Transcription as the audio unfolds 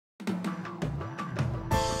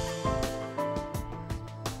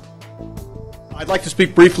I'd like to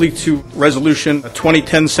speak briefly to Resolution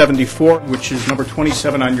 2010-74, which is number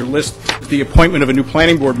 27 on your list, the appointment of a new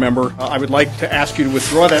planning board member. I would like to ask you to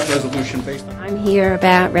withdraw that resolution based on... I'm here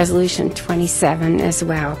about Resolution 27 as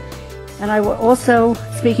well. And I will also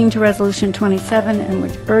speaking to Resolution 27 and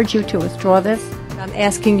would urge you to withdraw this. I'm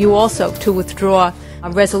asking you also to withdraw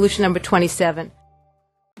Resolution number 27.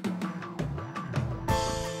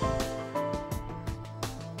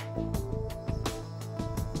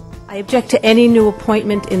 I object to any new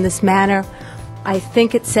appointment in this manner. I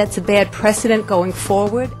think it sets a bad precedent going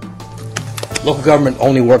forward. Local government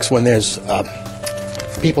only works when there's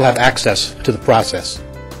people have access to the process.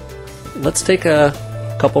 Let's take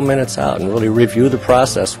a couple minutes out and really review the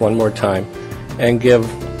process one more time and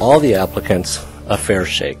give all the applicants a fair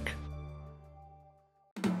shake.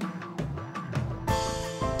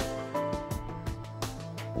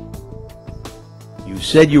 You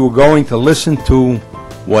said you were going to listen to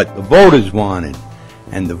what the voters wanted,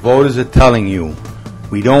 and the voters are telling you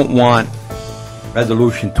we don't want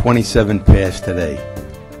Resolution 27 passed today.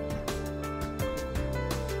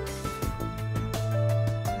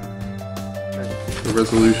 The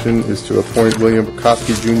resolution is to appoint William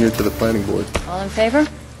Bukowski Jr. to the Planning Board. All in favor?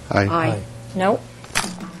 Aye. Aye. No?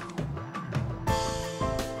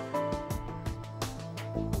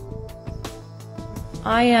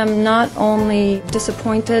 I am not only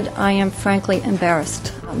disappointed, I am frankly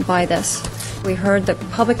embarrassed by this. We heard the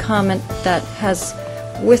public comment that has,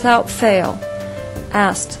 without fail,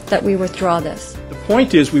 asked that we withdraw this. The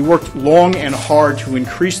point is we worked long and hard to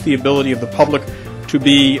increase the ability of the public to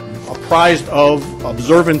be apprised of,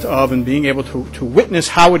 observant of, and being able to witness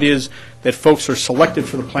how it is that folks are selected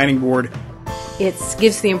for the planning board. It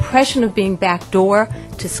gives the impression of being backdoor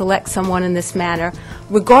to select someone in this manner,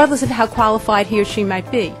 regardless of how qualified he or she might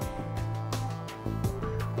be.